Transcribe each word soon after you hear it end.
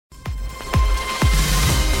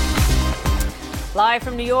Live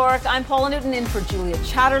from New York, I'm Paula Newton in for Julia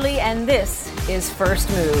Chatterley, and this is First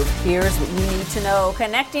Move. Here's what you need to know.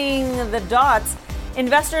 Connecting the dots,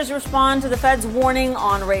 investors respond to the Fed's warning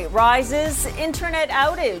on rate rises. Internet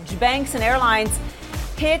outage, banks and airlines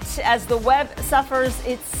hit as the web suffers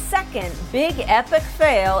its second big epic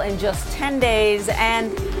fail in just 10 days.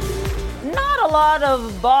 And not a lot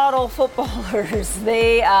of bottle footballers.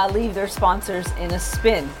 They leave their sponsors in a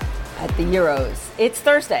spin at the Euros. It's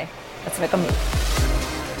Thursday. Let's make a move.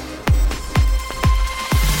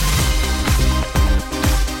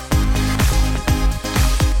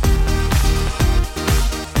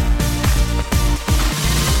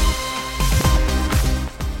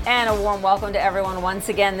 And a warm welcome to everyone once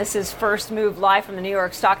again. This is First Move live from the New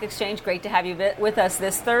York Stock Exchange. Great to have you with us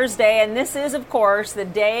this Thursday. And this is, of course, the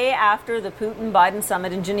day after the Putin-Biden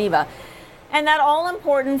summit in Geneva. And that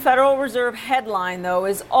all-important Federal Reserve headline, though,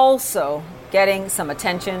 is also getting some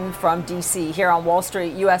attention from D.C. Here on Wall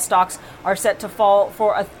Street, U.S. stocks are set to fall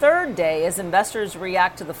for a third day as investors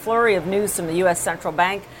react to the flurry of news from the U.S. Central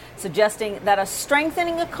Bank suggesting that a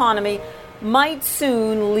strengthening economy might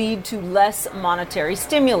soon lead to less monetary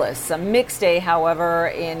stimulus. A mixed day, however,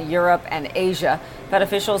 in Europe and Asia. Fed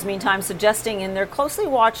officials, meantime, suggesting in their closely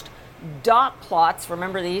watched dot plots,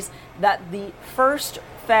 remember these, that the first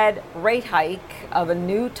Fed rate hike of a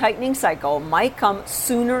new tightening cycle might come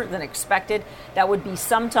sooner than expected. That would be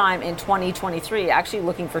sometime in 2023, actually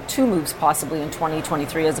looking for two moves possibly in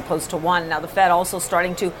 2023 as opposed to one. Now, the Fed also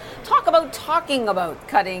starting to talking about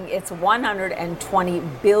cutting its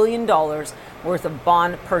 $120 billion worth of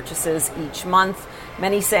bond purchases each month.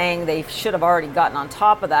 Many saying they should have already gotten on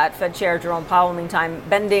top of that. Fed Chair Jerome Powell, meantime,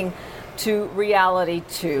 bending to reality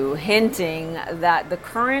too, hinting that the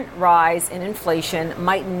current rise in inflation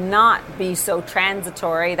might not be so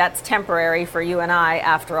transitory. That's temporary for you and I,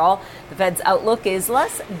 after all. The Fed's outlook is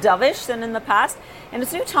less dovish than in the past, and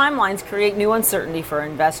its new timelines create new uncertainty for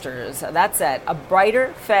investors. That said, a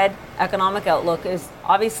brighter Fed economic outlook is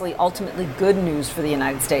obviously ultimately good news for the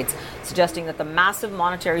United States, suggesting that the massive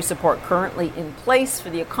monetary support currently in place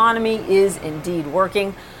for the economy is indeed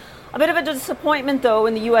working. A bit of a disappointment, though,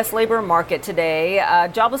 in the U.S. labor market today.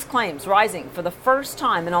 Jobless claims rising for the first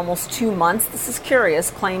time in almost 2 months. This is curious.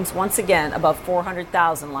 Claims once again above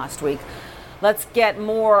 400,000 last week. Let's get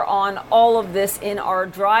more on all of this in our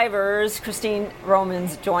drivers. Christine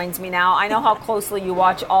Romans joins me now. I know how closely you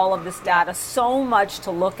watch all of this data. So much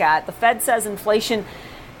to look at. The Fed says inflation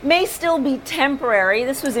may still be temporary.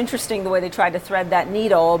 This was interesting the way they tried to thread that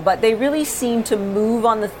needle, but they really seem to move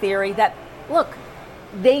on the theory that, look,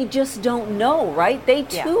 they just don't know, right? They,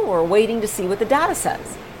 too, are waiting to see what the data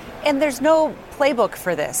says. And there's no playbook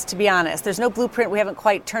for this, to be honest. There's no blueprint. We haven't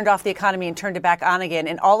quite turned off the economy and turned it back on again.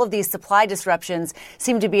 And all of these supply disruptions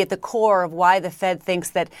seem to be at the core of why the Fed thinks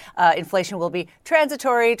that inflation will be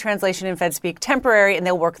transitory, translation in Fed speak temporary, and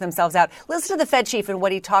they'll work themselves out. Listen to the Fed chief and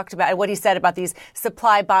what he talked about and what he said about these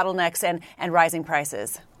supply bottlenecks and rising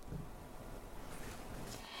prices.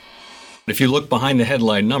 If you look behind the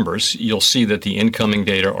headline numbers, you'll see that the incoming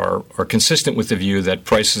data are consistent with the view that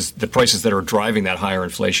the prices that are driving that higher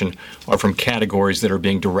inflation are from categories that are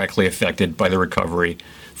being directly affected by the recovery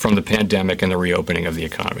from the pandemic and the reopening of the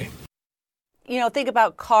economy. You know, think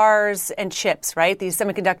about cars and chips, right? These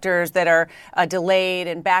semiconductors that are delayed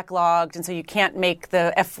and backlogged, and so you can't make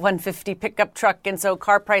the F-150 pickup truck, and so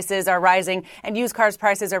car prices are rising, and used cars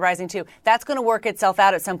prices are rising too. That's going to work itself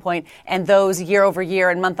out at some point, and those year-over-year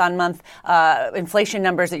and month-on-month inflation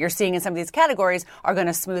numbers that you're seeing in some of these categories are going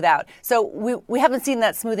to smooth out. So we haven't seen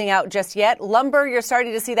that smoothing out just yet. Lumber, you're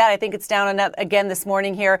starting to see that. I think it's down again this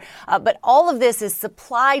morning here. But all of this is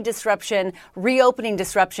supply disruption, reopening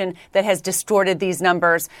disruption that has distorted these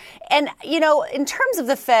numbers. And, you know, in terms of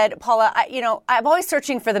the Fed, Paula, I'm always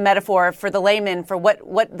searching for the metaphor for the layman for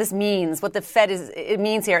what this means, what the Fed it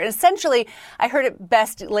means here. And essentially, I heard it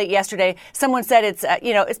best late yesterday. Someone said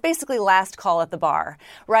it's basically last call at the bar,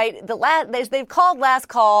 right? They've called last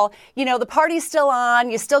call. You know, the party's still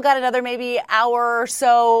on. You still got another maybe hour or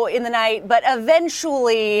so in the night, but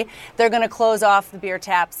eventually they're going to close off the beer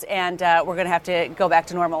taps and we're going to have to go back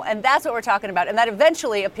to normal. And that's what we're talking about. And that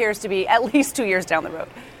eventually appears to be at least 2 years down the road.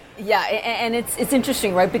 Yeah, and it's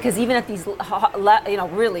interesting, right? Because even at these,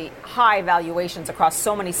 really high valuations across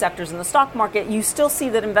so many sectors in the stock market, you still see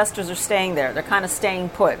that investors are staying there. They're kind of staying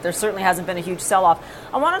put. There certainly hasn't been a huge sell-off.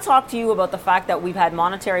 I want to talk to you about the fact that we've had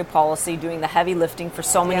monetary policy doing the heavy lifting for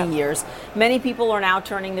so many years. Many people are now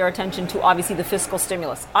turning their attention to, obviously, the fiscal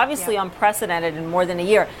stimulus. Obviously unprecedented in more than a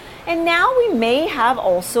year. And now we may have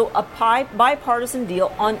also a bipartisan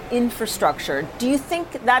deal on infrastructure. Do you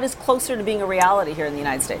think that is closer to being a reality here in the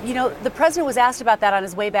United States? You know, the president was asked about that on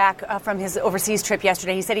his way back from his overseas trip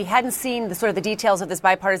yesterday. He said he hadn't seen the details of this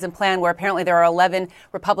bipartisan plan where apparently there are 11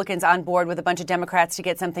 Republicans on board with a bunch of Democrats to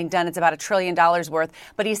get something done. It's about $1 trillion worth.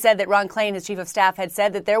 But he said that Ron Klain, his chief of staff, had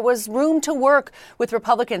said that there was room to work with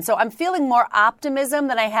Republicans. So I'm feeling more optimism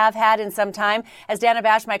than I have had in some time. As Dana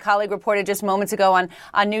Bash, my colleague, reported just moments ago on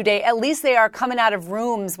New Day, at least they are coming out of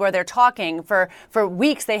rooms where they're talking. For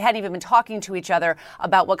weeks, they hadn't even been talking to each other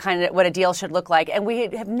about what a deal should look like. And we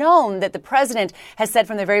have known that the president has said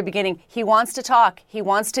from the very beginning he wants to talk, he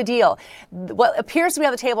wants to deal. What appears to be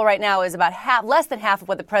on the table right now is about less than half of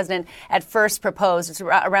what the president at first proposed. It's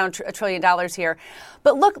around $1 trillion here.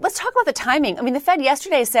 But look, let's talk about the timing. I mean, the Fed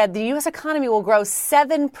yesterday said the U.S. economy will grow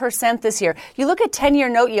 7% this year. You look at 10-year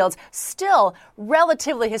note yields, still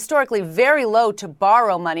relatively historically very low to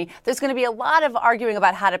borrow money. There's going to be a lot of arguing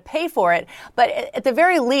about how to pay for it. But at the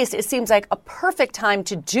very least, it seems like a perfect time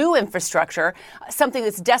to do infrastructure, something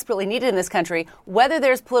that's desperately needed in this country, whether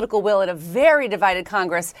there's political will in a very divided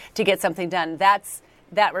Congress to get something done.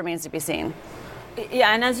 That remains to be seen.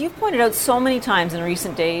 Yeah, and as you've pointed out so many times in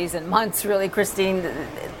recent days and months, really, Christine,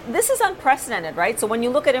 this is unprecedented, right? So when you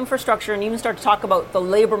look at infrastructure and even start to talk about the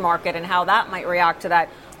labor market and how that might react to that,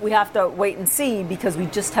 we have to wait and see because we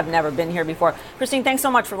just have never been here before. Christine, thanks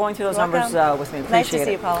so much for going through those numbers with me. Appreciate nice to see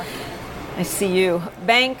it. you, Paula. I see you.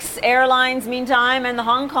 Banks, airlines, meantime, and the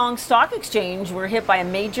Hong Kong Stock Exchange were hit by a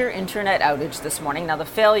major internet outage this morning. Now, the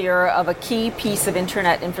failure of a key piece of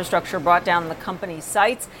internet infrastructure brought down the company's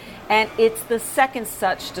sites, and it's the second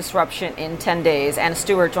such disruption in 10 days. Anna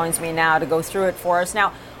Stewart joins me now to go through it for us.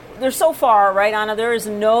 Now, there's so far, right, Anna, there is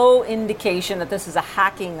no indication that this is a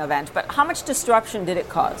hacking event, but how much disruption did it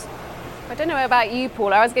cause? I don't know about you,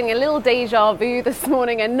 Paul. I was getting a little deja vu this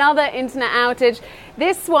morning. Another internet outage.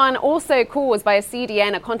 This one also caused by a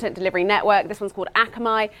CDN, a content delivery network. This one's called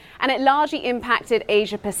Akamai, and it largely impacted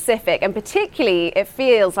Asia Pacific. And particularly, it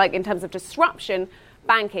feels like in terms of disruption,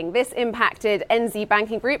 banking. This impacted NZ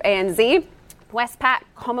Banking Group, ANZ, Westpac,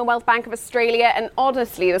 Commonwealth Bank of Australia, and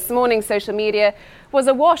honestly, this morning social media was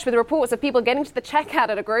awash with reports of people getting to the checkout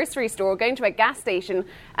at a grocery store or going to a gas station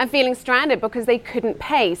and feeling stranded because they couldn't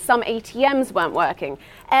pay. Some ATMs weren't working.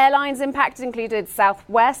 Airlines impacted included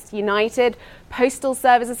Southwest, United, postal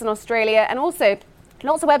services in Australia, and also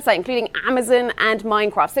lots of websites, including Amazon and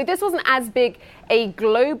Minecraft. So this wasn't as big a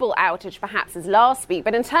global outage, perhaps, as last week.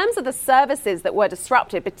 But in terms of the services that were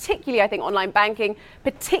disrupted, particularly, I think, online banking,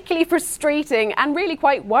 particularly frustrating and really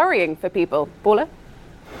quite worrying for people. Paula?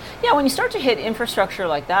 Yeah, when you start to hit infrastructure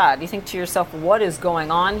like that, you think to yourself, what is going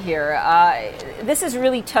on here? This is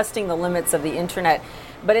really testing the limits of the internet,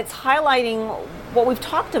 but it's highlighting what we've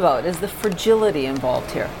talked about, is the fragility involved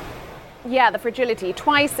here. Yeah, the fragility.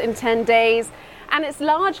 Twice in 10 days. And it's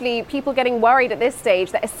largely people getting worried at this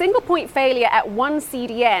stage that a single point failure at one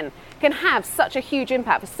CDN can have such a huge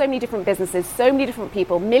impact for so many different businesses, so many different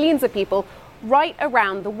people, millions of people right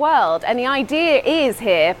around the world. And the idea is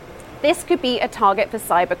here, this could be a target for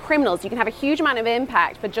cyber criminals. You can have a huge amount of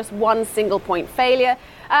impact for just one single point failure.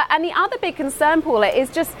 And the other big concern, Paula, is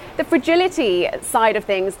just the fragility side of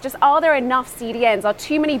things. Just are there enough CDNs? Are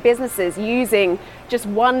too many businesses using just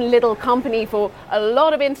one little company for a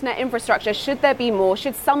lot of internet infrastructure? Should there be more?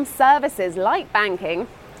 Should some services like banking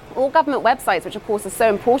or government websites, which of course are so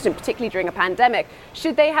important, particularly during a pandemic,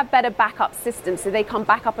 should they have better backup systems so they come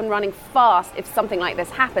back up and running fast if something like this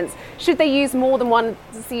happens? Should they use more than one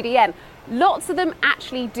CDN? Lots of them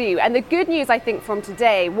actually do. And the good news, I think, from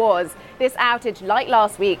today was this outage, like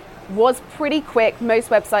last week, was pretty quick. Most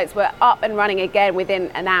websites were up and running again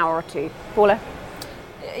within an hour or two. Paula?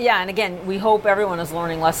 Yeah, and again, we hope everyone is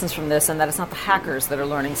learning lessons from this and that it's not the hackers that are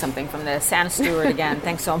learning something from this. Anna Stewart, again,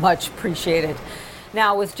 thanks so much. Appreciate it.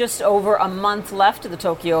 Now, with just over a month left of the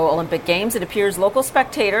Tokyo Olympic Games, it appears local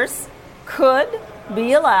spectators could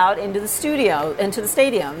be allowed into the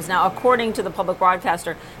stadiums. Now, according to the public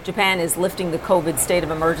broadcaster, Japan is lifting the COVID state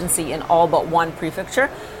of emergency in all but one prefecture,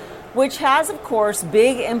 which has, of course,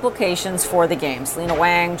 big implications for the Games. Lena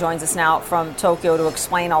Wang joins us now from Tokyo to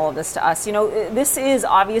explain all of this to us. You know, this is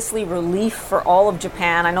obviously relief for all of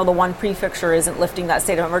Japan. I know the one prefecture isn't lifting that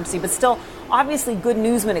state of emergency, but still, obviously good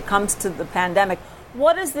news when it comes to the pandemic.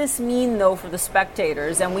 What does this mean, though, for the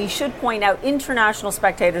spectators? And we should point out international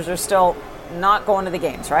spectators are still not going to the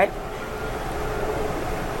Games, right?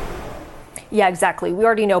 Yeah, exactly. We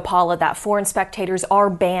already know, Paula, that foreign spectators are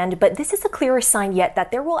banned, but this is the clearest sign yet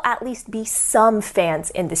that there will at least be some fans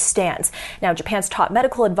in the stands. Now, Japan's top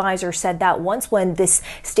medical advisor said that when this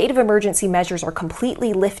state of emergency measures are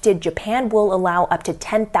completely lifted, Japan will allow up to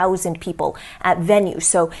 10,000 people at venues.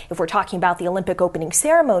 So if we're talking about the Olympic opening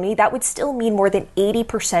ceremony, that would still mean more than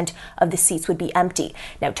 80% of the seats would be empty.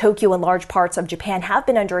 Now, Tokyo and large parts of Japan have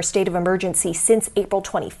been under a state of emergency since April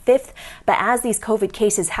 25th, but as these COVID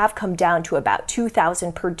cases have come down to about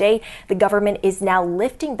 2,000 per day, the government is now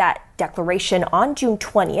lifting that declaration on June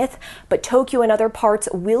 20th, but Tokyo and other parts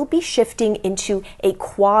will be shifting into a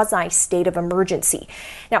quasi-state of emergency.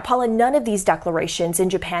 Now, Paula, none of these declarations in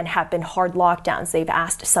Japan have been hard lockdowns. They've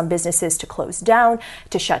asked some businesses to close down,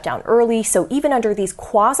 to shut down early. So even under these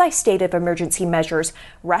quasi-state of emergency measures,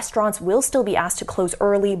 restaurants will still be asked to close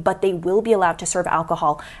early, but they will be allowed to serve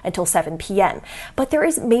alcohol until 7 p.m. But there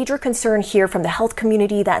is major concern here from the health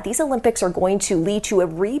community that these Olympics are going to lead to a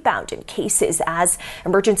rebound in cases as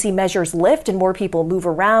emergency measures lift and more people move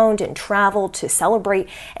around and travel to celebrate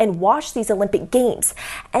and watch these Olympic Games.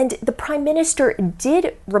 And the Prime Minister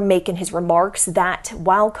did make in his remarks that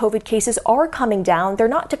while COVID cases are coming down, they're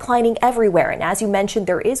not declining everywhere. And as you mentioned,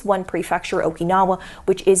 there is one prefecture, Okinawa,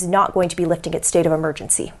 which is not going to be lifting its state of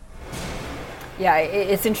emergency. Yeah,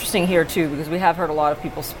 it's interesting here, too, because we have heard a lot of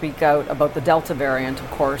people speak out about the Delta variant, of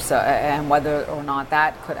course, and whether or not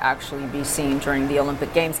that could actually be seen during the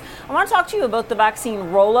Olympic Games. I want to talk to you about the vaccine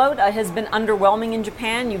rollout. It has been underwhelming in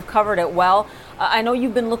Japan. You've covered it well. I know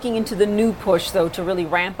you've been looking into the new push, though, to really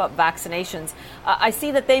ramp up vaccinations. I see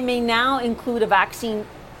that they may now include a vaccine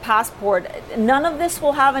passport. None of this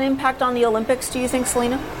will have an impact on the Olympics, do you think,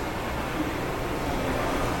 Selena?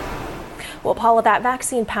 Well, Paula, that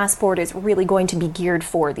vaccine passport is really going to be geared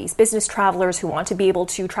for these business travelers who want to be able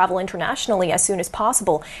to travel internationally as soon as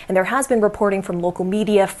possible. And there has been reporting from local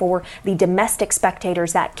media for the domestic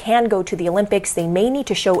spectators that can go to the Olympics. They may need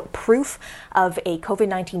to show proof of a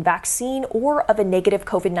COVID-19 vaccine or of a negative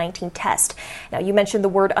COVID-19 test. Now, you mentioned the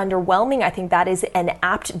word underwhelming. I think that is an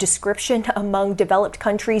apt description among developed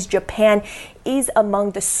countries. Japan is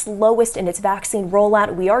among the slowest in its vaccine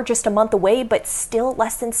rollout. We are just a month away, but still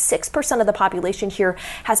less than 6% of the population here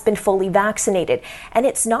has been fully vaccinated. And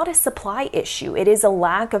it's not a supply issue. It is a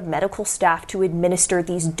lack of medical staff to administer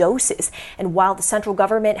these doses. And while the central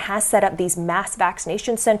government has set up these mass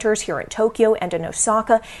vaccination centers here in Tokyo and in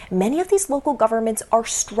Osaka, many of these local governments are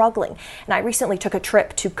struggling. And I recently took a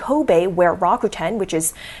trip to Kobe, where Rakuten, which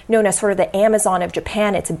is known as sort of the Amazon of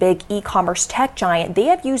Japan, it's a big e-commerce tech giant, they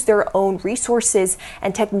have used their own resources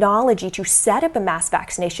and technology to set up a mass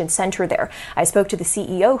vaccination center there. I spoke to the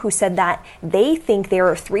CEO who said that they think they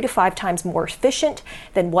are 3 to 5 times more efficient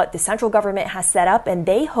than what the central government has set up, and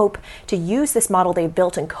they hope to use this model they've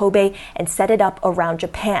built in Kobe and set it up around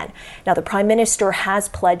Japan. Now, the Prime Minister has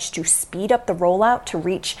pledged to speed up the rollout to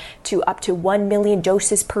reach to up to 1 million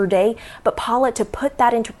doses per day. But Paula, to put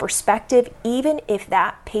that into perspective, even if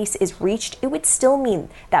that pace is reached, it would still mean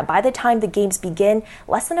that by the time the games begin,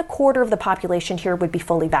 less than a quarter of the population here would be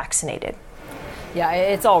fully vaccinated. Yeah,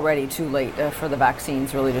 it's already too late for the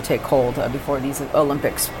vaccines really to take hold before these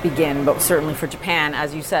Olympics begin. But certainly for Japan,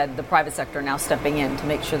 as you said, the private sector now stepping in to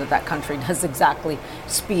make sure that that country does exactly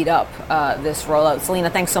speed up this rollout. Selena,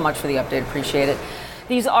 thanks so much for the update. Appreciate it.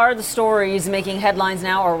 These are the stories making headlines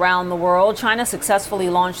now around the world. China successfully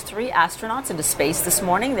launched 3 astronauts into space this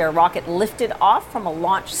morning. Their rocket lifted off from a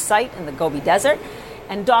launch site in the Gobi Desert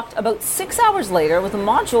and docked about 6 hours later with a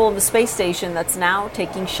module of the space station that's now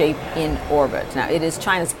taking shape in orbit. Now, it is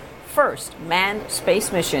China's first manned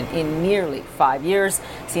space mission in nearly 5 years.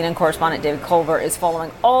 CNN correspondent David Culver is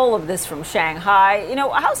following all of this from Shanghai. You know,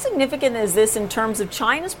 how significant is this in terms of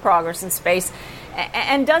China's progress in space?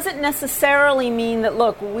 And does it necessarily mean that,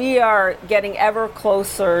 look, we are getting ever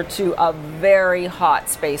closer to a very hot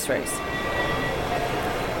space race?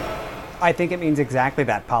 I think it means exactly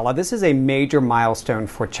that, Paula. This is a major milestone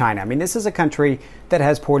for China. I mean, this is a country that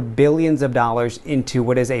has poured billions of dollars into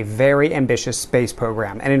what is a very ambitious space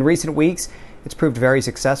program. And in recent weeks, it's proved very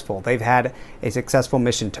successful. They've had a successful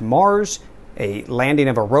mission to Mars, a landing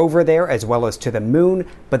of a rover there, as well as to the moon.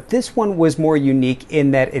 But this one was more unique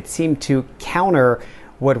in that it seemed to counter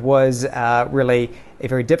what was really a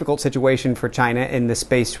very difficult situation for China in the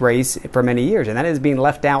space race for many years, and that is being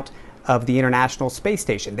left out of the International Space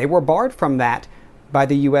Station. They were barred from that by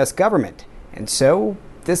the U.S. government. And so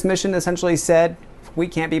this mission essentially said, if we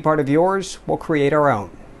can't be part of yours, we'll create our own.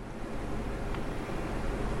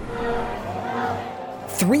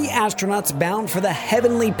 3 astronauts bound for the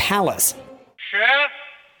Heavenly Palace.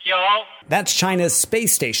 That's China's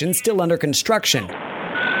space station still under construction.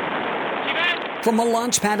 From a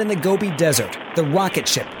launch pad in the Gobi Desert, the rocket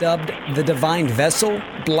ship dubbed the Divine Vessel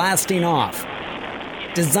blasting off.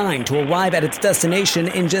 Designed to arrive at its destination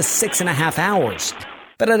in just 6.5 hours.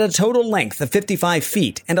 But at a total length of 55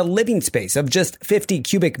 feet and a living space of just 50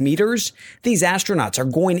 cubic meters, these astronauts are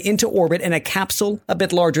going into orbit in a capsule a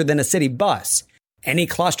bit larger than a city bus. Any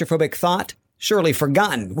claustrophobic thought? Surely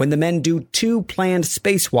forgotten when the men do 2 planned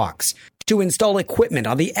spacewalks to install equipment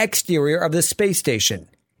on the exterior of the space station.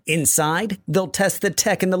 Inside, they'll test the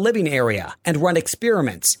tech in the living area and run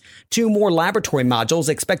experiments. 2 more laboratory modules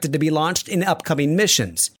expected to be launched in upcoming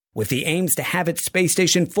missions, with the aims to have its space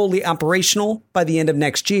station fully operational by the end of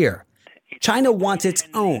next year. China wants its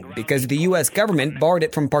own because the U.S. government barred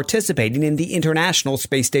it from participating in the International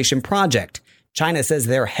Space Station project. China says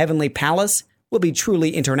their heavenly palace will be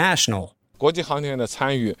truly international.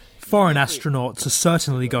 Foreign astronauts are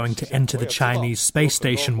certainly going to enter the Chinese space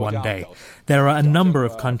station one day. There are a number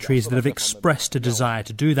of countries that have expressed a desire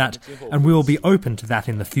to do that, and we will be open to that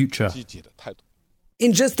in the future.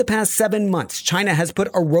 In just the past 7 months, China has put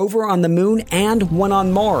a rover on the moon and one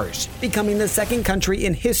on Mars, becoming the second country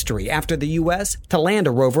in history after the U.S. to land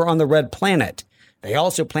a rover on the Red Planet. They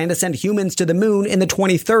also plan to send humans to the moon in the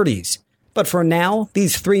 2030s. But for now,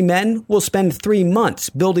 these 3 men will spend 3 months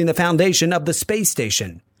building the foundation of the space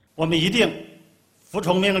station. We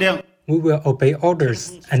will obey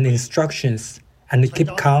orders and instructions and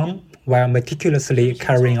keep calm while meticulously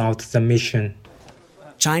carrying out the mission.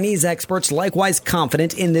 Chinese experts likewise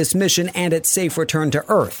confident in this mission and its safe return to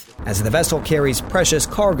Earth, as the vessel carries precious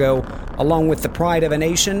cargo, along with the pride of a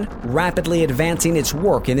nation rapidly advancing its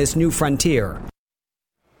work in this new frontier.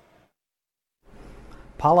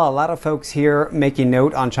 Paula, a lot of folks here making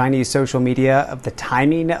note on Chinese social media of the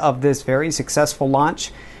timing of this very successful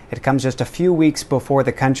launch. It comes just a few weeks before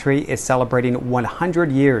the country is celebrating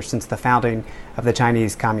 100 years since the founding of the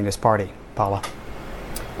Chinese Communist Party. Paula.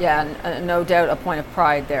 Yeah, no doubt a point of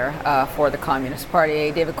pride there for the Communist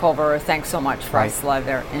Party. David Culver, thanks so much for us live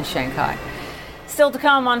there in Shanghai. Still to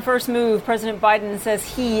come on First Move, President Biden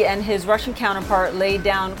says he and his Russian counterpart laid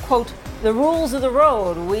down, quote, the rules of the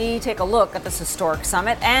road. We take a look at this historic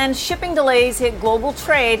summit, and shipping delays hit global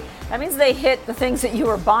trade. That means they hit the things that you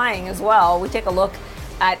are buying as well. We take a look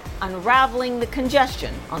at unraveling the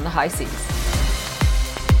congestion on the high seas.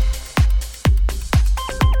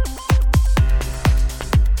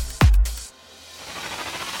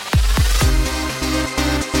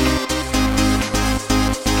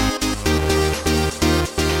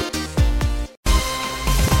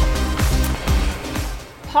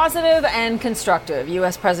 Positive and constructive.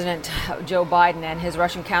 U.S. President Joe Biden and his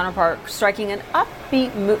Russian counterpart striking an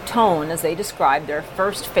upbeat tone as they described their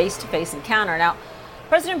first face-to-face encounter. Now,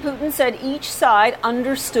 President Putin said each side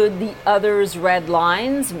understood the other's red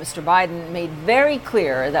lines. Mr. Biden made very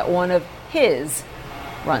clear that one of his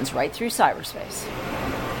runs right through cyberspace.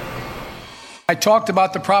 I talked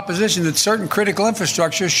about the proposition that certain critical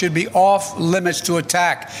infrastructure should be off limits to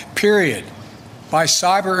attack, period. By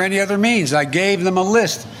cyber or any other means. I gave them a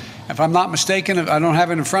list. If I'm not mistaken, I don't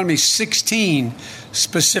have it in front of me, 16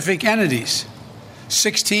 specific entities.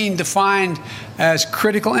 16 defined as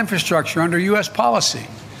critical infrastructure under U.S. policy,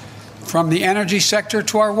 from the energy sector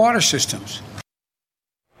to our water systems.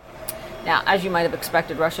 Now, as you might have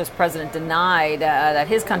expected, Russia's president denied that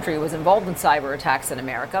his country was involved in cyber attacks in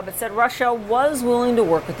America, but said Russia was willing to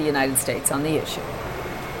work with the United States on the issue.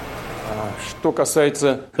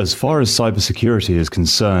 As far as cybersecurity is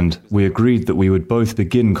concerned, we agreed that we would both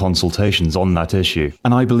begin consultations on that issue,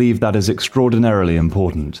 and I believe that is extraordinarily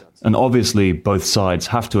important. And obviously, both sides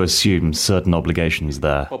have to assume certain obligations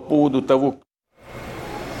there.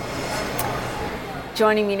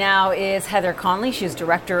 Joining me now is Heather Conley. She's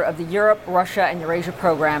director of the Europe, Russia, and Eurasia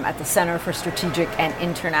program at the Center for Strategic and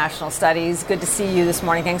International Studies. Good to see you this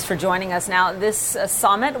morning. Thanks for joining us. Now, this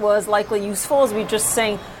summit was likely useful, as we were just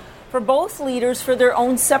saying, for both leaders for their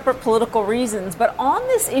own separate political reasons. But on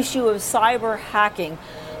this issue of cyber hacking,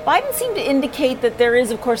 Biden seemed to indicate that there is,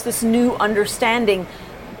 of course, this new understanding.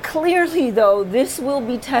 Clearly, though, this will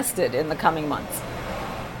be tested in the coming months.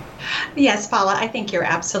 Yes, Paula, I think you're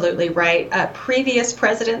absolutely right. Previous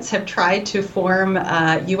presidents have tried to form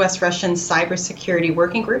U.S.-Russian cybersecurity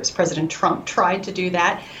working groups. President Trump tried to do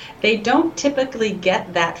that. They don't typically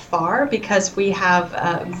get that far because we have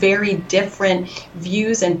very different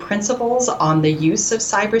views and principles on the use of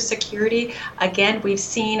cybersecurity. Again, we've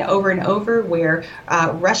seen over and over where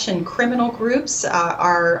Russian criminal groups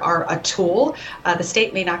are a tool. The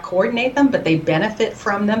state may not coordinate them, but they benefit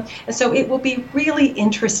from them. And so it will be really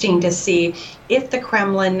interesting watching to see if the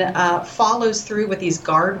Kremlin follows through with these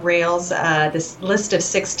guardrails, this list of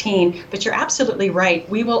 16. But you're absolutely right.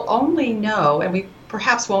 We will only know, and we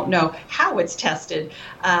perhaps won't know how it's tested,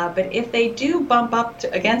 but if they do bump up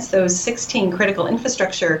against those 16 critical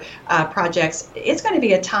infrastructure projects, it's going to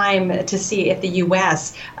be a time to see if the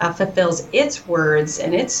U.S. Fulfills its words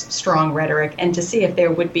and its strong rhetoric, and to see if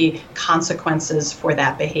there would be consequences for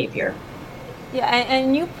that behavior. Yeah,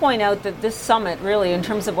 and you point out that this summit, really, in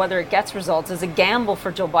terms of whether it gets results, is a gamble for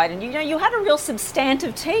Joe Biden. You had a real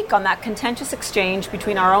substantive take on that contentious exchange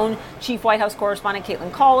between our own chief White House correspondent,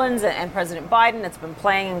 Caitlin Collins, and President Biden. It's been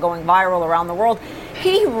playing and going viral around the world.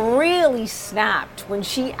 He really snapped when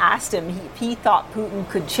she asked him if he thought Putin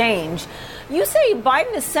could change. You say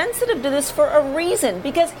Biden is sensitive to this for a reason,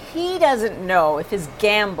 because he doesn't know if his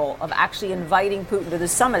gamble of actually inviting Putin to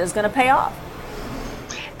this summit is going to pay off.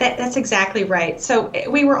 That's exactly right. So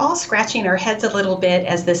we were all scratching our heads a little bit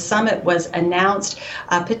as this summit was announced,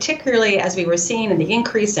 particularly as we were seeing in the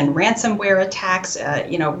increase in ransomware attacks,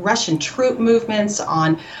 Russian troop movements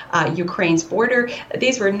on Ukraine's border.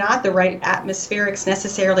 These were not the right atmospherics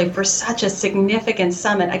necessarily for such a significant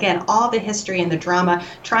summit. Again, all the history and the drama,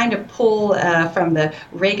 trying to pull from the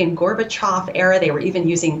Reagan-Gorbachev era. They were even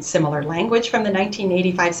using similar language from the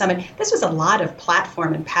 1985 summit. This was a lot of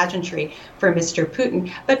platform and pageantry for Mr.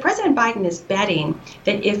 Putin. But President Biden is betting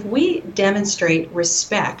that if we demonstrate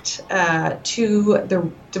respect to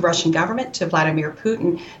the Russian government, to Vladimir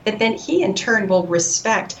Putin, that then he in turn will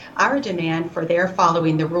respect our demand for their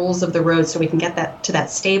following the rules of the road, so we can get that to that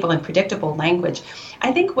stable and predictable language.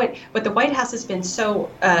 I think what the White House has been so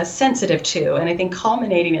sensitive to, and I think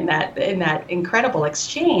culminating in that incredible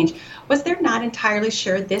exchange, was they're not entirely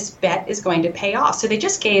sure this bet is going to pay off. So they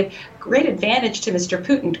just gave great advantage to Mr.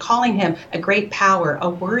 Putin, calling him a great power, a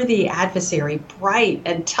worthy adversary, bright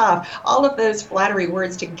and tough, all of those flattery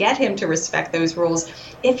words to get him to respect those rules.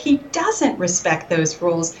 If he doesn't respect those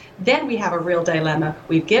rules, then we have a real dilemma.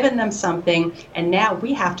 We've given them something, and now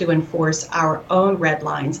we have to enforce our own red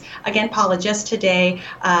lines. Again, Paula, just today,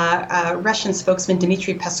 Russian spokesman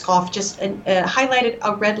Dmitry Peskov just highlighted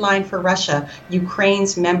a red line for Russia,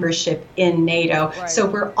 Ukraine's membership in NATO. Right. So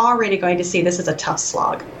we're already going to see this as a tough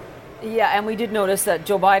slog. Yeah, and we did notice that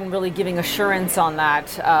Joe Biden really giving assurance on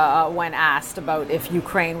that when asked about if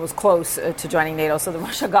Ukraine was close to joining NATO. So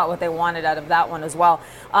Russia got what they wanted out of that one as well.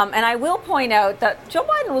 And I will point out that Joe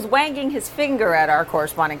Biden was wagging his finger at our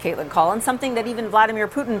correspondent, Caitlin Collins, something that even Vladimir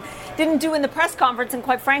Putin didn't do in the press conference and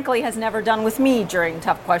quite frankly has never done with me during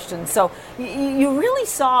tough questions. So you really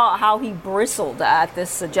saw how he bristled at this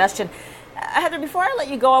suggestion. Heather, before I let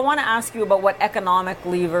you go, I want to ask you about what economic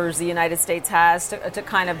levers the United States has to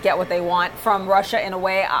kind of get what they want from Russia in a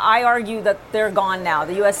way. I argue that they're gone now.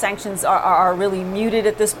 The U.S. sanctions are really muted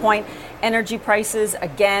at this point. Energy prices,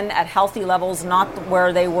 again, at healthy levels, not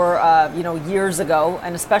where they were, years ago,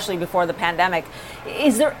 and especially before the pandemic.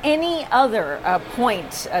 Is there any other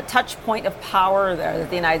touch point of power there that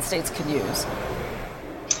the United States could use?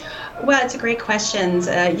 Well, it's a great question.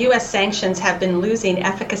 U.S. sanctions have been losing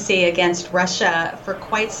efficacy against Russia for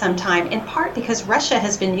quite some time, in part because Russia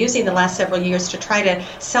has been using the last several years to try to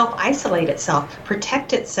self-isolate itself,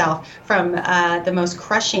 protect itself from the most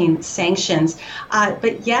crushing sanctions.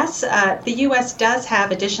 But yes, the U.S. does have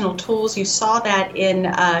additional tools. You saw that in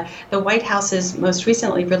the White House's most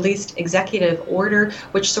recently released executive order,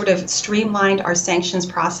 which sort of streamlined our sanctions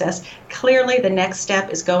process. Clearly, the next step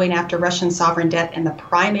is going after Russian sovereign debt in the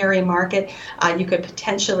primary market. You could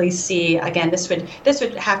potentially see, again, this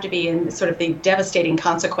would have to be in sort of the devastating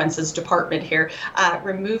consequences department here,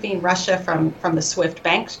 removing Russia from the SWIFT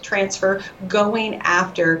bank transfer, going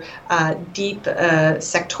after deep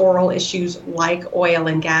sectoral issues like oil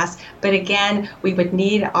and gas. But again, we would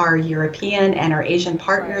need our European and our Asian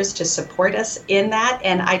partners to support us in that,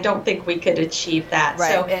 and I don't think we could achieve that.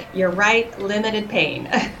 Right. So you're right, limited pain.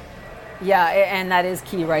 Yeah, and that is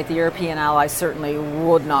key, right? The European allies certainly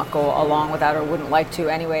would not go along with that or wouldn't like to.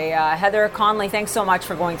 Anyway, Heather Conley, thanks so much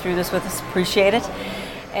for going through this with us. Appreciate it.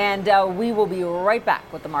 And we will be right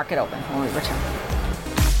back with the Market Open when we return.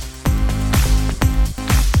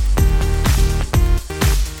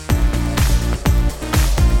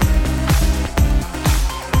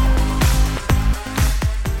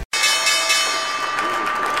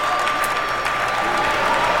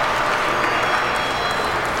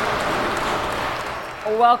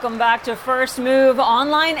 Welcome back to First Move.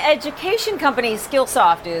 Online education company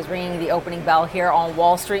Skillsoft is ringing the opening bell here on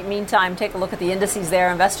Wall Street. Meantime, take a look at the indices there.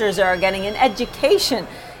 Investors are getting an education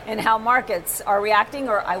and how markets are reacting,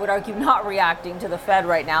 or I would argue not reacting, to the Fed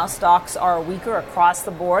right now. Stocks are weaker across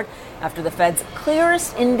the board after the Fed's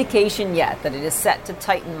clearest indication yet that it is set to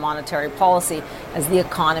tighten monetary policy as the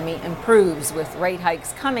economy improves, with rate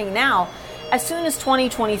hikes coming now as soon as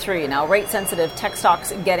 2023. Now, rate-sensitive tech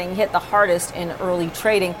stocks getting hit the hardest in early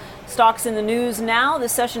trading. Stocks in the news now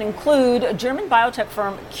this session include German biotech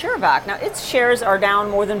firm CureVac. Now, its shares are down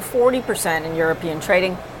more than 40% in European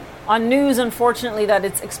trading on news, unfortunately, that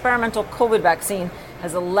its experimental COVID vaccine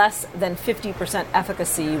has a less than 50%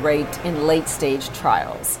 efficacy rate in late-stage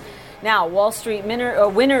trials. Now, Wall Street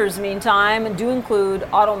winners, meantime, do include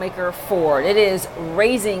automaker Ford. It is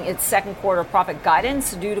raising its second quarter profit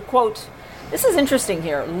guidance due to, quote, this is interesting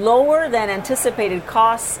here, lower than anticipated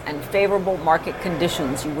costs and favorable market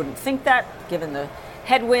conditions. You wouldn't think that, given the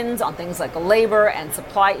headwinds on things like labor and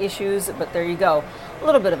supply issues, but there you go. A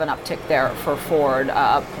little bit of an uptick there for Ford,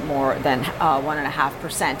 up more than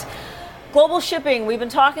 1.5%. Global shipping, we've been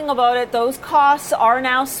talking about it. Those costs are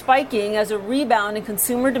now spiking as a rebound in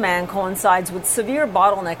consumer demand coincides with severe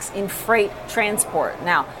bottlenecks in freight transport.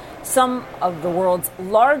 Now, some of the world's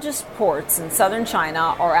largest ports in southern China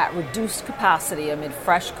are at reduced capacity amid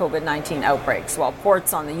fresh COVID-19 outbreaks, while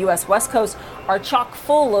ports on the U.S. West Coast are chock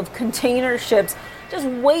full of container ships just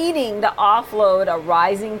waiting to offload a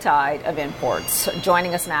rising tide of imports.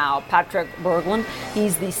 Joining us now, Patrick Berglund.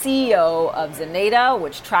 He's the CEO of Zenata,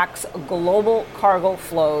 which tracks global cargo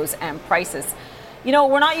flows and prices. You know,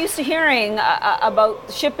 we're not used to hearing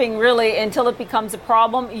about shipping really until it becomes a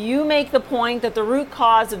problem. You make the point that the root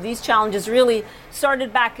cause of these challenges really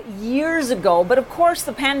started back years ago. But of course,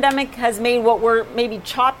 the pandemic has made what were maybe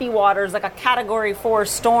choppy waters like a Category 4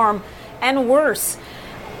 storm and worse.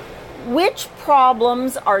 Which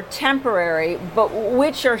problems are temporary, but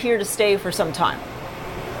which are here to stay for some time?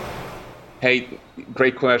 Hey,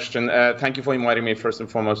 great question. Thank you for inviting me first and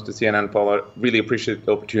foremost to CNN, Paula. Really appreciate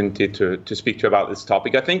the opportunity to speak to you about this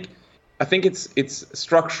topic. I think it's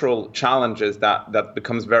structural challenges that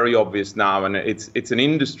becomes very obvious now, and it's an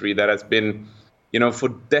industry that has been, for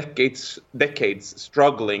decades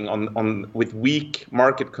struggling with weak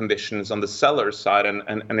market conditions on the seller side,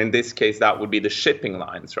 and in this case that would be the shipping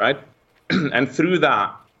lines, right? And through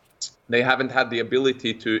that, they haven't had the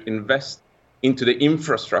ability to invest into the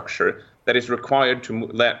infrastructure that is required to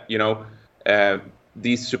let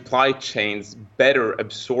these supply chains better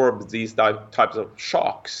absorb these types of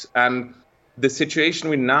shocks. And the situation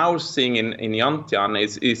we're now seeing in Yantian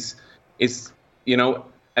is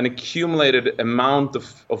an accumulated amount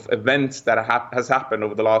of events that has happened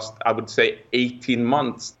over the last, I would say, 18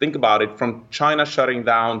 months. Think about it, from China shutting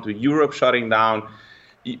down to Europe shutting down,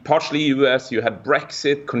 partially US, you had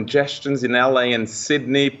Brexit, congestions in LA and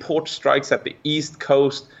Sydney, port strikes at the East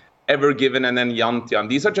Coast, Ever Given, and then Yantian.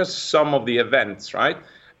 These are just some of the events, right?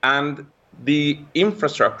 And the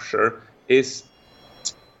infrastructure is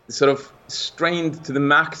sort of strained to the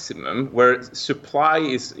maximum, where supply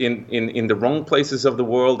is in the wrong places of the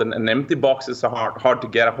world, and empty boxes are hard to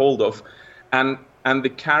get a hold of. And the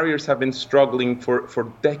carriers have been struggling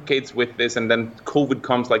for decades with this, and then COVID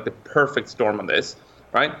comes like the perfect storm on this,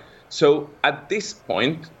 right? So at this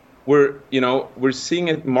point, we're seeing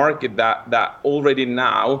a market that already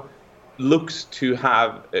now looks to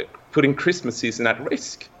have putting Christmas season at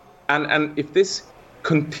risk. And if this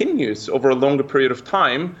continues over a longer period of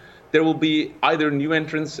time, there will be either new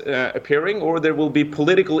entrants appearing, or there will be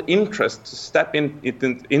political interest to step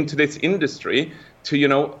into this industry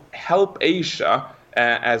to help Asia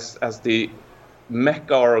as the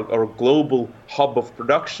mecca or global hub of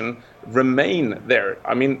production remain there.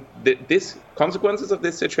 I mean, this consequences of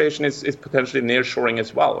this situation is potentially nearshoring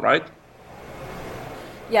as well, right?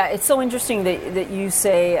 Yeah, it's so interesting that you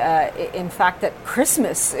say, in fact, that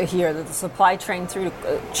Christmas here, that the supply chain through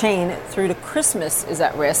to Christmas is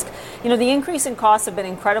at risk. The increase in costs have been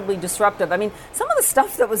incredibly disruptive. I mean, some of the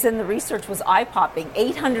stuff that was in the research was eye-popping.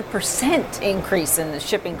 800% increase in the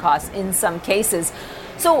shipping costs in some cases.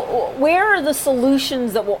 So where are the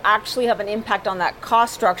solutions that will actually have an impact on that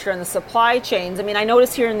cost structure and the supply chains? I mean, I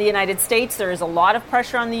notice here in the United States, there is a lot of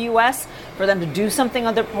pressure on the U.S. for them to do something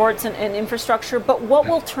on their ports and infrastructure. But what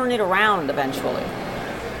will turn it around eventually?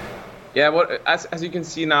 Yeah, well, as you can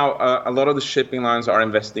see now, a lot of the shipping lines are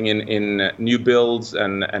investing in new builds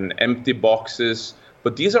and empty boxes.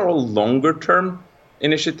 But these are all longer-term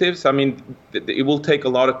initiatives. I mean, it will take a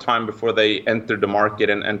lot of time before they enter the market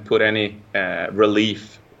and put any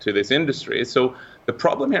relief to this industry. So the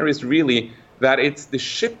problem here is really that it's the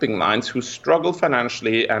shipping lines who struggle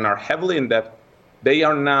financially and are heavily in debt. They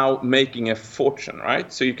are now making a fortune,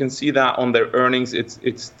 right? So you can see that on their earnings,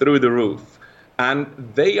 it's through the roof. And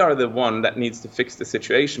they are the one that needs to fix the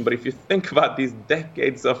situation. But if you think about these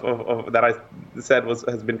decades of that I said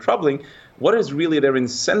has been troubling, what is really their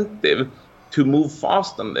incentive to move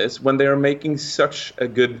fast on this when they are making such a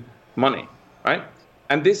good money, right?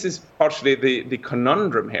 And this is partially the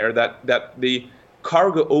conundrum here that the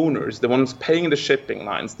cargo owners, the ones paying the shipping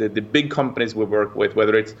lines, the big companies we work with,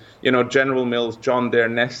 whether it's General Mills, John Deere,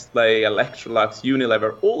 Nestle, Electrolux,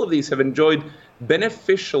 Unilever, all of these have enjoyed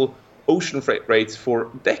beneficial ocean freight rates for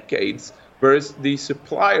decades, whereas the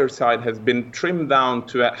supplier side has been trimmed down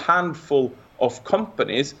to a handful of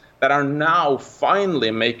companies that are now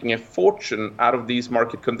finally making a fortune out of these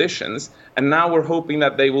market conditions. And now we're hoping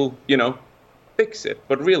that they will, fix it.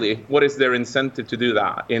 But really, what is their incentive to do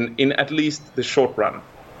that in at least the short run?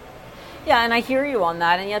 Yeah, and I hear you on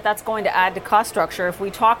that, and yet that's going to add to cost structure. If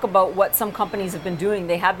we talk about what some companies have been doing,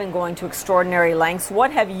 they have been going to extraordinary lengths.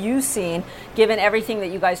 What have you seen, given everything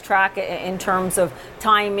that you guys track in terms of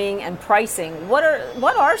timing and pricing? What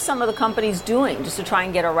are some of the companies doing just to try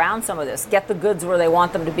and get around some of this, get the goods where they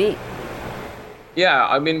want them to be? Yeah,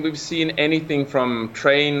 I mean, we've seen anything from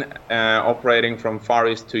train operating from Far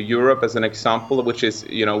East to Europe as an example, which is,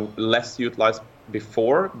 less utilized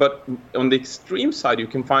before. But on the extreme side, you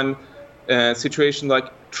can find situation like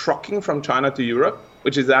trucking from China to Europe,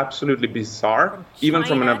 which is absolutely bizarre, even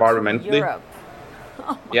from an environmentally.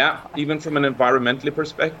 Even from an environmentally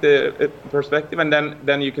perspective, and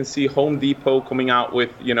then you can see Home Depot coming out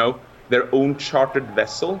with their own chartered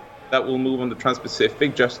vessel that will move on the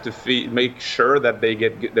Trans-Pacific just to make sure that they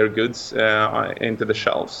get their goods into the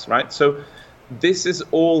shelves, right? So this is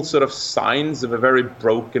all sort of signs of a very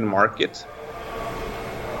broken market.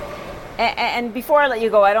 And before I let you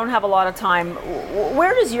go, I don't have a lot of time.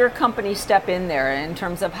 Where does your company step in there in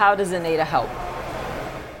terms of how does Eneta help?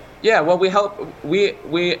 Yeah, well,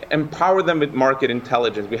 we empower them with market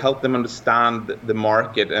intelligence. We help them understand the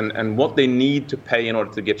market and what they need to pay in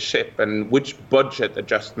order to get shipped, and which budget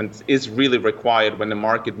adjustments is really required when the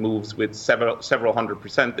market moves with several hundred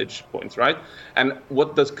percentage points, right? And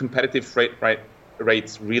what does competitive freight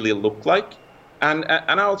rates really look like? And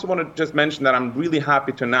I also want to just mention that I'm really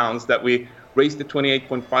happy to announce that we raised the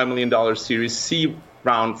 $28.5 million Series C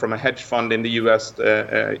round from a hedge fund in the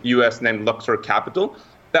US named Luxor Capital,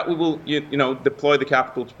 that we will deploy the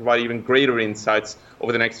capital to provide even greater insights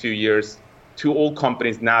over the next few years to all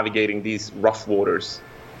companies navigating these rough waters.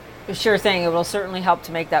 Sure thing. It will certainly help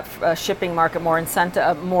to make that shipping market more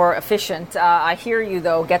efficient. I hear you,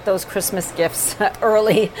 though. Get those Christmas gifts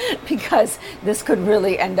early, because this could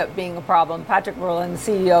really end up being a problem. Patrick Verlin,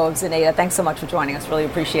 CEO of Eneta, thanks so much for joining us. Really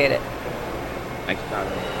appreciate it. Thanks for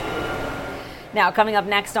having me. Now, coming up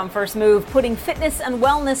next on First Move, putting fitness and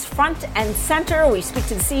wellness front and center, we speak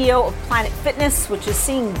to the CEO of Planet Fitness, which is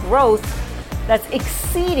seeing growth that's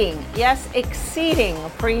exceeding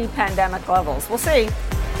pre-pandemic levels. We'll see.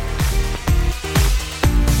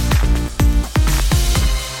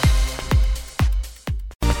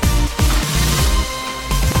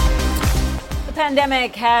 The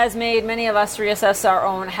pandemic has made many of us reassess our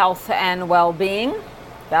own health and well-being.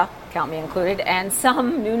 Yeah, count me included. And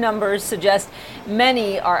some new numbers suggest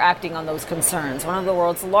many are acting on those concerns. One of the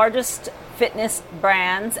world's largest fitness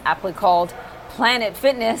brands, aptly called Planet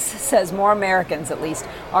Fitness, says more Americans, at least,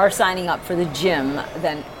 are signing up for the gym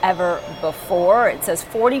than ever before. It says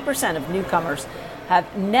 40% of newcomers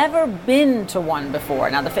have never been to one before.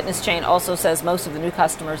 Now, the fitness chain also says most of the new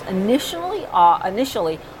customers initially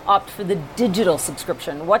opt for the digital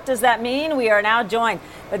subscription. What does that mean? We are now joined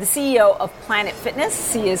by the CEO of Planet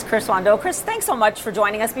Fitness. He is Chris Rondeau. Chris, thanks so much for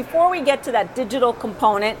joining us. Before we get to that digital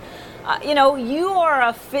component, you are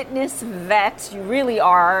a fitness vet. You really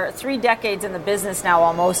are. 3 decades in the business now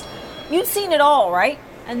almost. You've seen it all, right?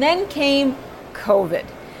 And then came COVID.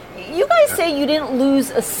 You guys say you didn't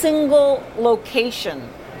lose a single location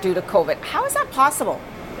due to COVID. How is that possible?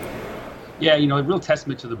 Yeah, a real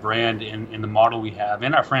testament to the brand and the model we have,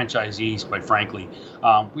 and our franchisees, quite frankly.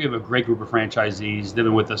 We have a great group of franchisees. They've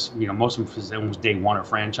been with us, most of them since almost day one of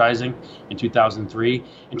franchising in 2003.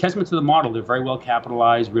 And testament to the model, they're very well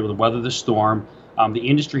capitalized. We're able to weather the storm. The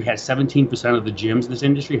industry has 17% of the gyms in this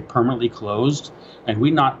industry have permanently closed, and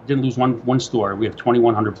we didn't lose one store. We have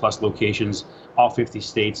 2,100 plus locations, all 50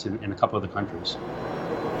 states and a couple other countries.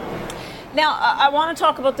 Now, I want to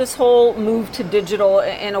talk about this whole move to digital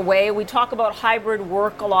in a way. We talk about hybrid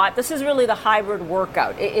work a lot. This is really the hybrid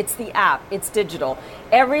workout. It's the app. It's digital.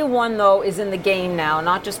 Everyone, though, is in the game now,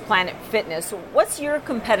 not just Planet Fitness. What's your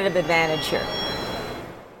competitive advantage here?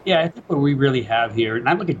 Yeah, I think what we really have here, and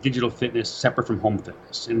I look at digital fitness separate from home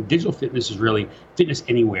fitness, and digital fitness is really fitness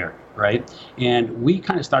anywhere, right? And we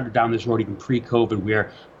kind of started down this road even pre-COVID,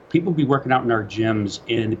 where people would be working out in our gyms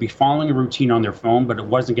and they'd be following a routine on their phone, but it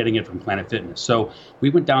wasn't getting it from Planet Fitness. So we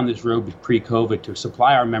went down this road pre-COVID to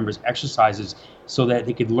supply our members exercises so that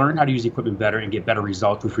they could learn how to use the equipment better and get better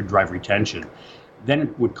results, which would drive retention. Then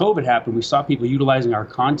when COVID happened, we saw people utilizing our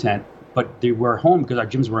content, but they were home because our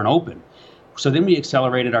gyms weren't open. So then we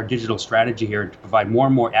accelerated our digital strategy here to provide more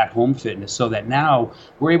and more at-home fitness so that now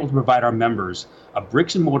we're able to provide our members a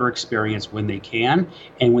bricks and mortar experience when they can,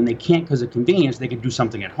 and when they can't because of convenience, they can do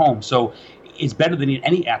something at home. So it's better than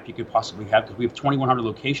any app you could possibly have because we have 2,100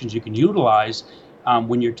 locations you can utilize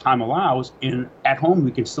when your time allows. And at home,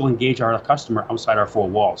 we can still engage our customer outside our four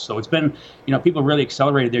walls. So it's been, people really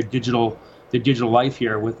accelerated their digital life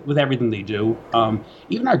here with everything they do.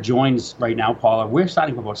 Even our joins right now, Paula, we're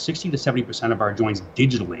starting from about 60 to 70% of our joins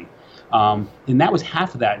digitally. And that was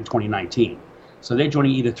half of that in 2019. So they're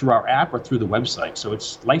joining either through our app or through the website. So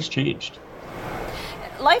life's changed.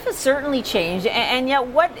 Life has certainly changed, and yet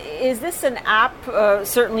what is this an app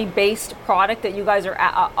certainly based product that you guys are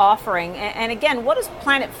offering? And again, what does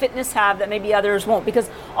Planet Fitness have that maybe others won't? Because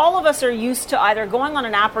all of us are used to either going on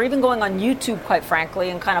an app or even going on YouTube, quite frankly,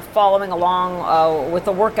 and kind of following along with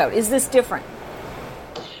the workout. Is this different?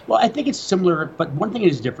 Well, I think it's similar, but one thing that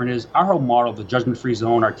is different is our whole model, the judgment-free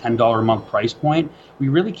zone, our $10 a month price point, we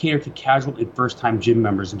really cater to casual and first-time gym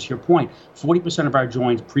members. And to your point, 40% of our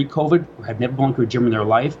joins pre-COVID have never belonged to a gym in their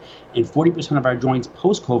life, and 40% of our joins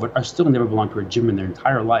post-COVID are still never belonged to a gym in their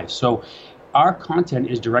entire life. So our content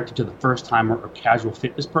is directed to the first-timer or casual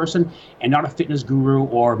fitness person, and not a fitness guru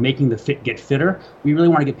or making the fit get fitter. We really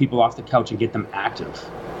want to get people off the couch and get them active.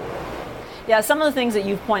 Yeah, some of the things that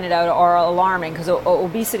you've pointed out are alarming because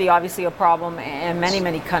obesity obviously a problem in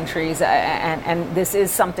many countries, and this is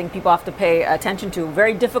something people have to pay attention to.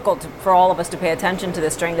 Very difficult for all of us to pay attention to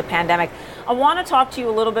this during the pandemic. I want to talk to you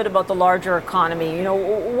a little bit about the larger economy.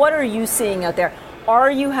 What are you seeing out there?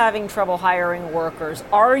 Are you having trouble hiring workers?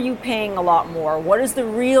 Are you paying a lot more? What is the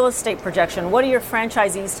real estate projection? What are your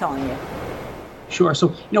franchisees telling you? Sure.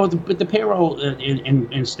 So, with the payroll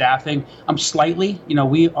and staffing, slightly,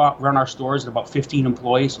 we run our stores at about 15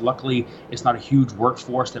 employees. Luckily, it's not a huge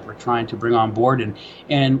workforce that we're trying to bring on board.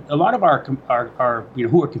 And a lot of our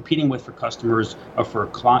who we're competing with for customers or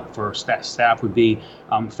for staff would be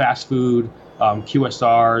fast food,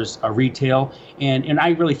 QSRs, retail. And I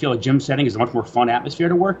really feel a gym setting is a much more fun atmosphere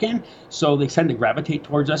to work in. So they tend to gravitate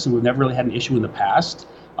towards us, and we've never really had an issue in the past.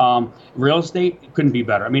 Real estate couldn't be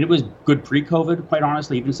better. I mean, it was good pre-COVID, quite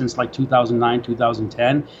honestly, even since like 2009,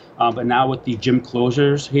 2010. But now with the gym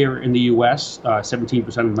closures here in the U.S., 17%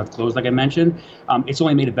 of them have closed, like I mentioned. It's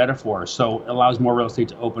only made it better for us. So it allows more real estate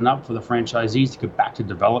to open up for the franchisees to get back to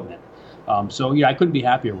development. I couldn't be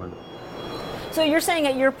happier with it. So you're saying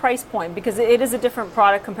at your price point, because it is a different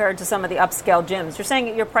product compared to some of the upscale gyms, you're saying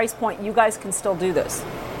at your price point, you guys can still do this?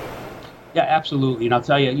 Yeah, absolutely. And I'll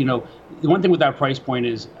tell you, the one thing with our price point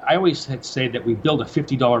is I always say that we build a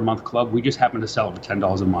 $50 a month club. We just happen to sell it for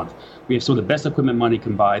 $10 a month. We have some of the best equipment money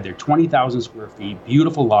can buy. They're 20,000 square feet,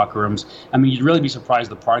 beautiful locker rooms. I mean, you'd really be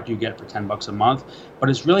surprised the product you get for $10 a month. But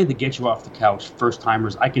it's really to get you off the couch, first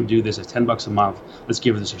timers. I can do this at $10 a month. Let's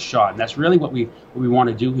give this a shot. And that's really what we want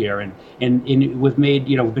to do here. And we've made,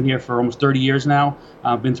 we've been here for almost 30 years now.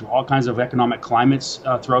 Been through all kinds of economic climates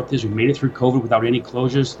throughout this. We've made it through COVID without any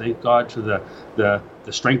closures. Thank God for the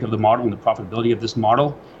strength of the model and the profitability of this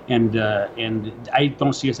model. And I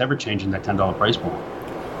don't see us ever changing that $10 price point.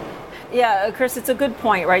 Yeah, Chris, it's a good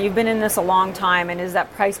point, right? You've been in this a long time, and is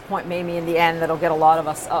that price point maybe in the end that'll get a lot of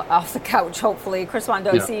us off the couch, hopefully. Chris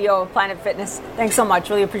Rondeau, CEO of Planet Fitness, thanks so much.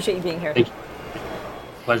 Really appreciate you being here. Thank you.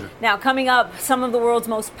 Pleasure. Now, coming up, some of the world's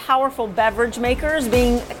most powerful beverage makers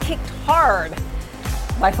being kicked hard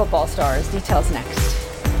by football stars. Details next.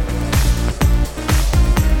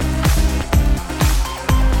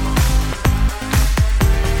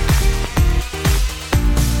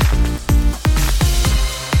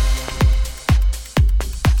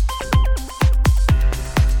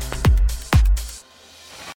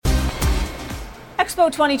 Expo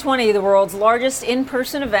 2020, the world's largest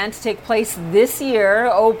in-person event to take place this year,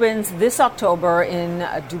 opens this October in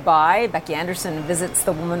Dubai. Becky Anderson visits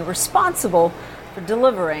the woman responsible for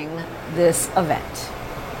delivering this event.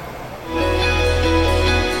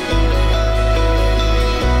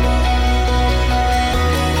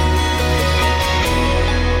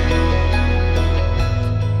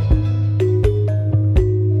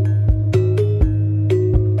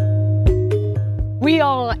 We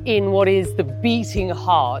are in what is the beating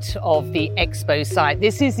heart of the expo site.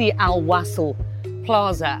 This is the Al Wasl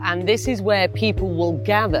Plaza, and this is where people will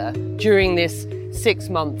gather during this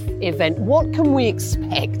 6-month event. What can we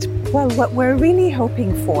expect? Well, what we're really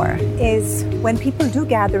hoping for is when people do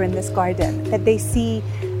gather in this garden, that they see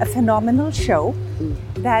a phenomenal show,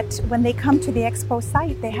 that when they come to the expo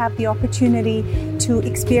site, they have the opportunity to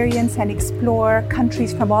experience and explore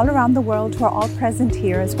countries from all around the world who are all present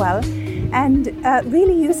here as well, and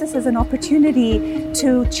really use this as an opportunity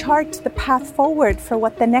to chart the path forward for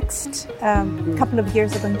what the next couple of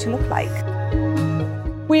years are going to look like.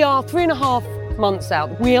 We are 3.5 months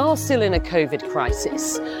out. We are still in a COVID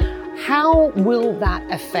crisis. How will that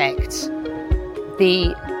affect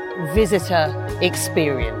the visitor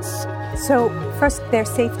experience? So first, their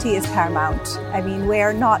safety is paramount. I mean,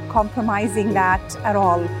 we're not compromising that at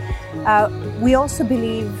all. We also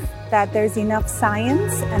believe that there's enough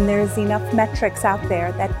science and there's enough metrics out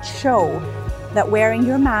there that show that wearing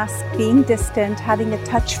your mask, being distant, having a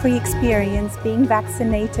touch-free experience, being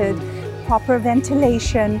vaccinated, proper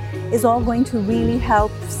ventilation is all going to really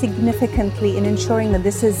help significantly in ensuring that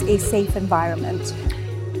this is a safe environment.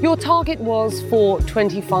 Your target was for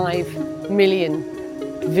 25 million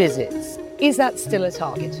visits. Is that still a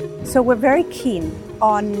target? So we're very keen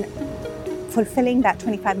on fulfilling that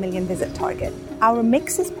 25 million visit target. Our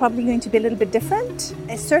mix is probably going to be a little bit different.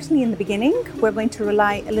 Certainly in the beginning, we're going to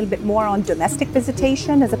rely a little bit more on domestic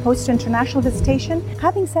visitation as opposed to international visitation.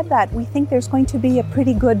 Having said that, we think there's going to be a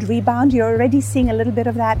pretty good rebound. You're already seeing a little bit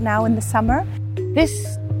of that now in the summer.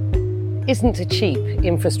 This isn't a cheap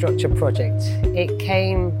infrastructure project. It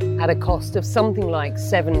came at a cost of something like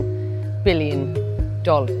 $7 billion.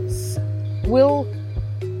 Will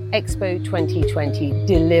Expo 2020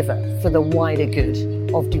 deliver for the wider good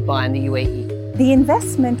of Dubai and the UAE? The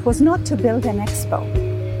investment was not to build an expo.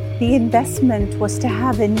 The investment was to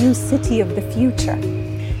have a new city of the future.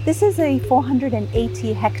 This is a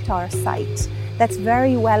 480-hectare site that's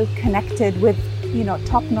very well connected with,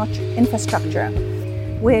 top-notch infrastructure,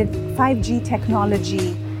 with 5G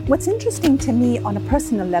technology. What's interesting to me on a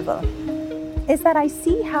personal level is that I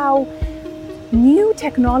see how new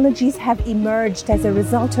technologies have emerged as a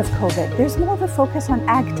result of COVID. There's more of a focus on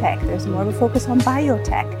ag tech. There's more of a focus on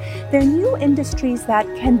biotech. There are new industries that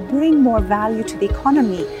can bring more value to the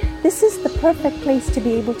economy. This is the perfect place to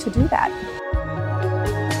be able to do that.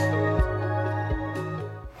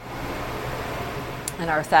 And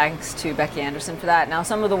our thanks to Becky Anderson for that. Now,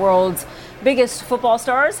 some of the world's biggest football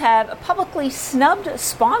stars have publicly snubbed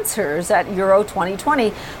sponsors at Euro 2020,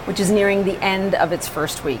 which is nearing the end of its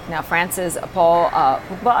first week. Now, France's Paul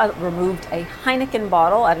Pogba removed a Heineken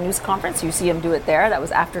bottle at a news conference. You see him do it there. That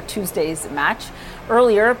was after Tuesday's match.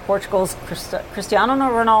 Earlier, Portugal's Cristiano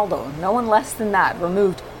Ronaldo, no one less than that,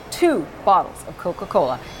 removed 2 bottles of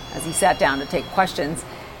Coca-Cola as he sat down to take questions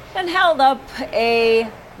and held up a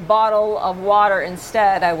bottle of water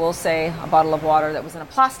instead. I will say a bottle of water that was in a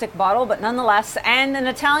plastic bottle, but nonetheless. And an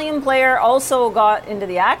Italian player also got into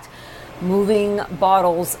the act, moving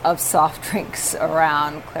bottles of soft drinks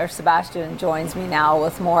around. Claire Sebastian joins me now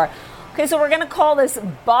with more. Okay, so we're going to call this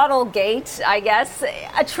Bottlegate, I guess.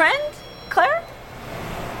 A trend, Claire?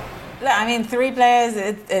 I mean, 3 players,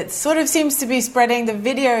 it sort of seems to be spreading. The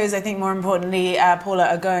videos, I think more importantly, Paula,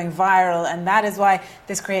 are going viral, and that is why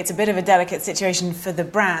this creates a bit of a delicate situation for the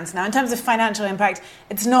brands. Now, in terms of financial impact,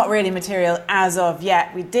 it's not really material as of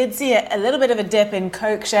yet. We did see a little bit of a dip in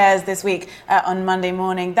Coke shares this week on Monday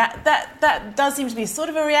morning. That does seem to be sort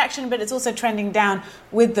of a reaction, but it's also trending down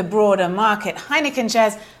with the broader market. Heineken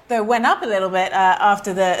shares, though, went up a little bit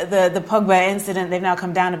after the Pogba incident. They've now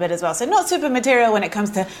come down a bit as well. So not super material when it comes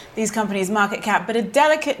to these companies' market cap, but a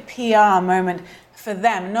delicate PR moment for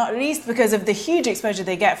them, not least because of the huge exposure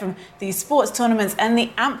they get from these sports tournaments and the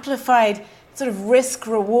amplified sort of risk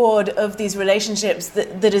reward of these relationships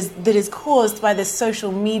that is caused by this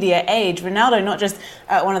social media age. Ronaldo, not just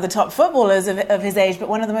one of the top footballers of his age, but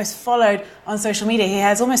one of the most followed on social media. He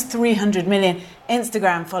has almost 300 million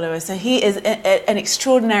Instagram followers. So he is an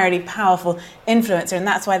extraordinarily powerful influencer, and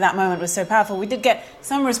that's why that moment was so powerful. We did get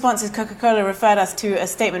some responses. Coca-Cola referred us to a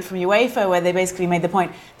statement from UEFA where they basically made the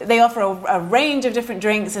point that they offer a range of different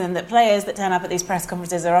drinks, and that players that turn up at these press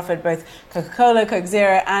conferences are offered both Coca-Cola, Coke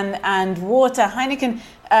Zero and water. Heineken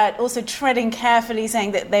also treading carefully,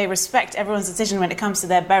 saying that they respect everyone's decision when it comes to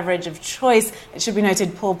their beverage of choice. It should be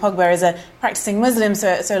noted Paul Pogba is a practicing Muslim,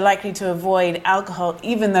 so likely to avoid alcohol,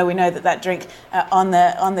 even though we know that drink on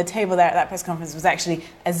the table there at that press conference was actually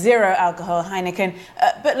a 0 alcohol Heineken.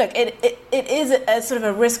 But look, it is a sort of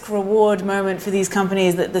a risk-reward moment for these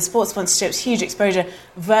companies, that the sports sponsorships, huge exposure,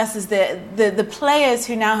 versus the players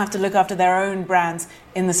who now have to look after their own brands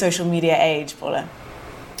in the social media age, Paula.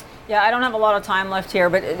 Yeah, I don't have a lot of time left here,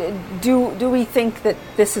 but do we think that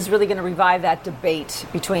this is really going to revive that debate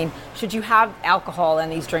between should you have alcohol in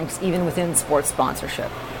these drinks even within sports sponsorship?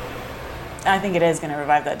 I think it is going to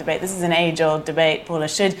revive that debate. This is an age-old debate, Paula.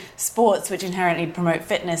 Should sports, which inherently promote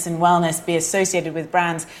fitness and wellness, be associated with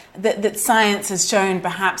brands that science has shown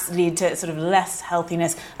perhaps lead to sort of less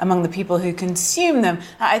healthiness among the people who consume them?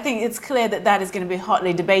 I think it's clear that that is going to be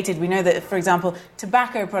hotly debated. We know that, for example,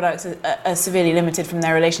 tobacco products are severely limited from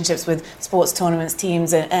their relationships with sports tournaments,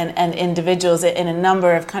 teams, and individuals in a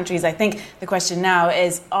number of countries. I think the question now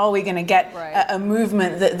is, are we going to get a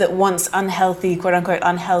movement that wants unhealthy, quote-unquote,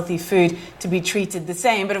 unhealthy food to be treated the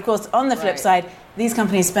same? But of course, on the flip side, these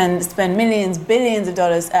companies spend millions, billions of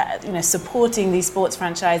dollars, supporting these sports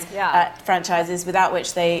franchises, without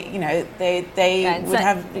which they would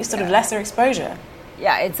have sort of lesser exposure.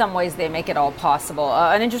 Yeah, in some ways they make it all possible.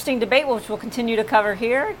 An interesting debate, which we'll continue to cover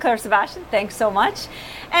here. Claire Sebastian, thanks so much.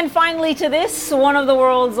 And finally to this, one of the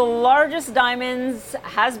world's largest diamonds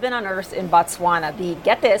has been unearthed in Botswana. The,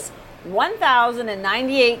 get this,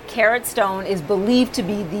 1,098 carat stone is believed to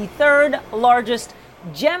be the third largest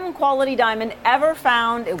gem quality diamond ever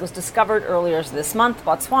found. It was discovered earlier this month.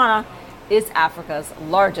 Botswana is Africa's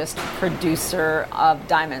largest producer of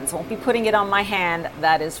diamonds. Won't be putting it on my hand,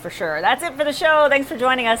 that is for sure. That's it for the show. Thanks for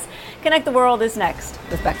joining us. Connect the World is next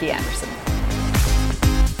with Becky Anderson.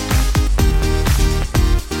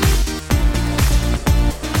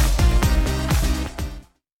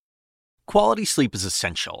 Quality sleep is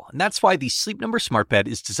essential, and that's why the Sleep Number Smart Bed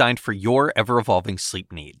is designed for your ever-evolving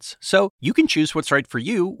sleep needs. So you can choose what's right for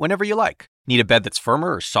you whenever you like. Need a bed that's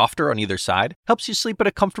firmer or softer on either side? Helps you sleep at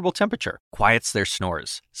a comfortable temperature. Quiets their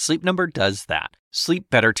snores. Sleep Number does that. Sleep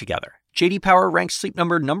better together. J.D. Power ranks Sleep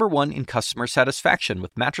Number #1 in customer satisfaction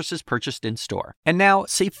with mattresses purchased in-store. And now,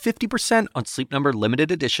 save 50% on Sleep Number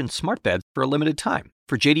Limited Edition Smart Beds for a limited time.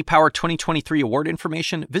 For J.D. Power 2023 award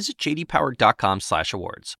information, visit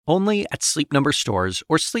jdpower.com/awards. Only at Sleep Number stores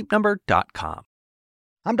or sleepnumber.com.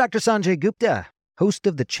 I'm Dr. Sanjay Gupta, host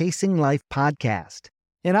of the Chasing Life podcast.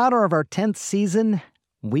 In honor of our 10th season,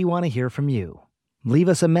 we want to hear from you. Leave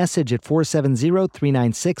us a message at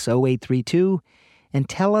 470-396-0832 and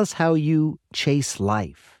tell us how you chase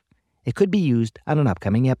life. It could be used on an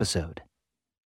upcoming episode.